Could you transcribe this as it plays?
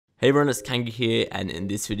Hey everyone, it's Kanga here, and in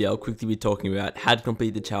this video I'll quickly be talking about how to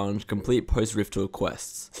complete the challenge, complete post Rift Tour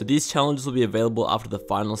quests. So these challenges will be available after the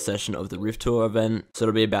final session of the Rift Tour event, so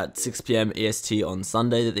it'll be about 6 PM EST on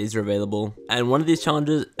Sunday that these are available. And one of these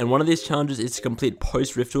challenges is to complete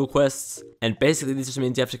post Rift Tour quests, and basically this just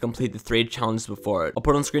means you have to complete the 3 challenges before it. I'll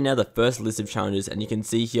put on screen now the first list of challenges, and you can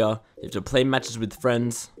see here, you have to play matches with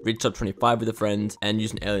friends, reach top 25 with a friend, and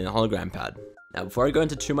use an alien hologram pad. Now, before I go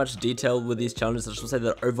into too much detail with these challenges, I should say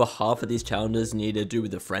that over half of these challenges need to do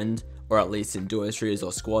with a friend, or at least in duos, trios,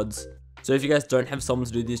 or squads. So if you guys don't have someone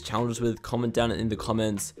to do these challenges with, comment down in the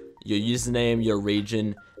comments your username, your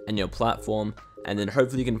region, and your platform, and then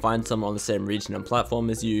hopefully you can find someone on the same region and platform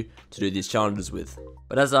as you to do these challenges with.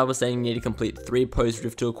 But as I was saying, you need to complete 3 post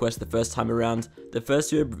Rift Tour quests the first time around. The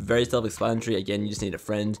first 2 are very self-explanatory. Again, you just need a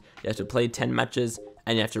friend, you have to play 10 matches,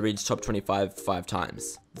 and you have to reach top 25 5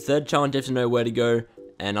 times. The third challenge, you have to know where to go,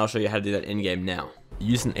 and I'll show you how to do that in-game now.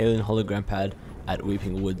 Use an alien hologram pad at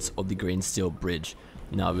Weeping Woods or the Green Steel Bridge.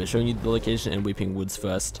 Now, we're showing you the location in Weeping Woods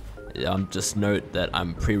first. Just note that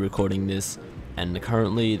I'm pre-recording this, and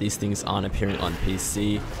currently these things aren't appearing on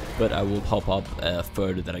PC, but I will pop up a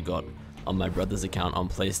photo that I got on my brother's account on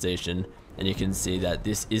PlayStation, and you can see that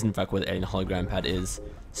this is in fact where the alien hologram pad is.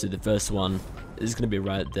 So the first one is going to be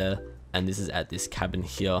right there, and this is at this cabin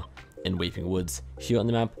here in Weeping Woods here on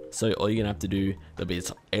the map. So all you're gonna have to do, there'll be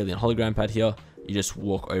this alien hologram pad here, you just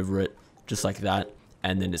walk over it just like that,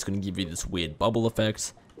 and then it's gonna give you this weird bubble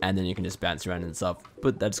effect, and then you can just bounce around and stuff.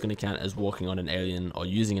 But that's gonna count as walking on an alien or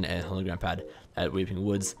using an alien hologram pad at Weeping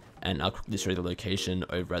Woods. And I'll quickly show you the location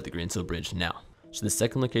over at the Green Steel Bridge now. So the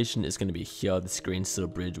second location is gonna be here, this Green Steel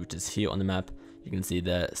Bridge, which is here on the map. You can see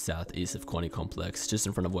the southeast of Corny Complex, just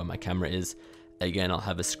in front of where my camera is. Again, I'll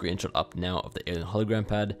have a screenshot up now of the alien hologram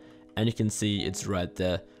pad, and you can see it's right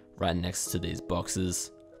there, right next to these boxes.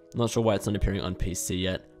 Not sure why it's not appearing on PC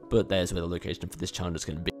yet, but that is where the location for this challenge is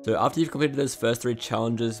going to be. So after you've completed those first 3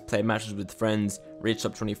 challenges, play matches with friends, reach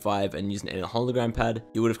top 25, and use an alien hologram pad,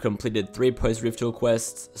 you would have completed 3 post Rift Tour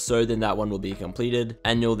quests, so then that one will be completed,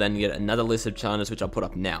 and you'll then get another list of challenges which I'll put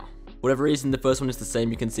up now. Whatever reason, the first one is the same,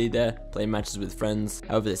 you can see there, play matches with friends.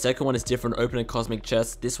 However, the second one is different, open a cosmic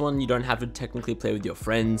chest. This one you don't have to technically play with your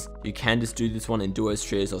friends. You can just do this one in duos,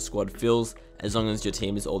 trios, or squad fills, as long as your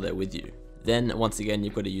team is all there with you. Then, once again,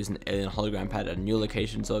 you've got to use an alien hologram pad at a new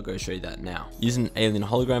location, so I'll go show you that now. Use an alien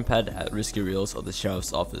hologram pad at Risky Reels or the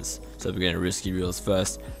Sheriff's Office. So we're going to Risky Reels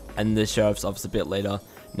first, and the Sheriff's Office a bit later.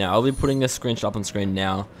 Now, I'll be putting a screenshot up on screen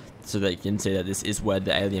now, so that you can see that this is where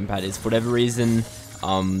the alien pad is. For whatever reason,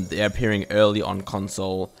 they're appearing early on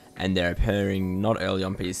console, and they're appearing not early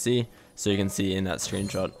on PC. So you can see in that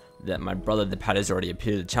screenshot that my brother, the pad has already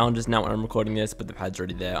appeared. The challenges now when I'm recording this, but the pad's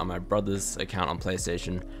already there on my brother's account on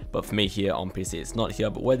PlayStation. But for me here on PC, it's not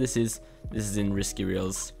here. But where this is in Risky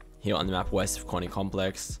Reels, here on the map west of Corny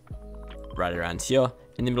Complex, right around here.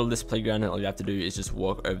 In the middle of this playground, and all you have to do is just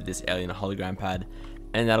walk over this alien hologram pad,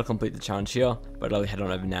 and that'll complete the challenge here. But I'll head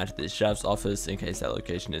on over now to the Sheriff's Office in case that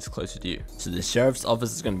location is closer to you. So the Sheriff's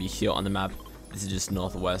Office is going to be here on the map. This is just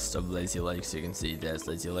northwest of Lazy Lake, so you can see there's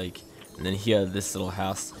Lazy Lake. And then here, this little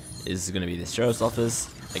house is going to be the Sheriff's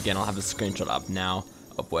Office. Again, I'll have a screenshot up now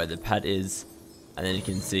of where the pad is. And then you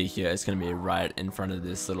can see here, it's going to be right in front of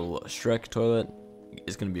this little Shrek toilet.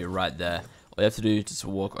 It's going to be right there. All you have to do is just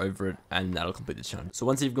walk over it, and that'll complete the challenge. So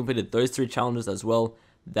once you've completed those 3 challenges as well,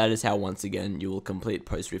 that is how, once again, you will complete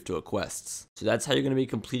post Rift Tour quests. So that's how you're going to be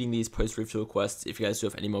completing these post Rift Tour quests. If you guys do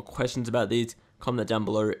have any more questions about these, comment that down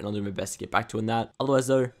below, and I'll do my best to get back to you on that. Otherwise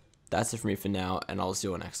though, that's it for me for now, and I'll see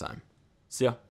you all next time. See ya.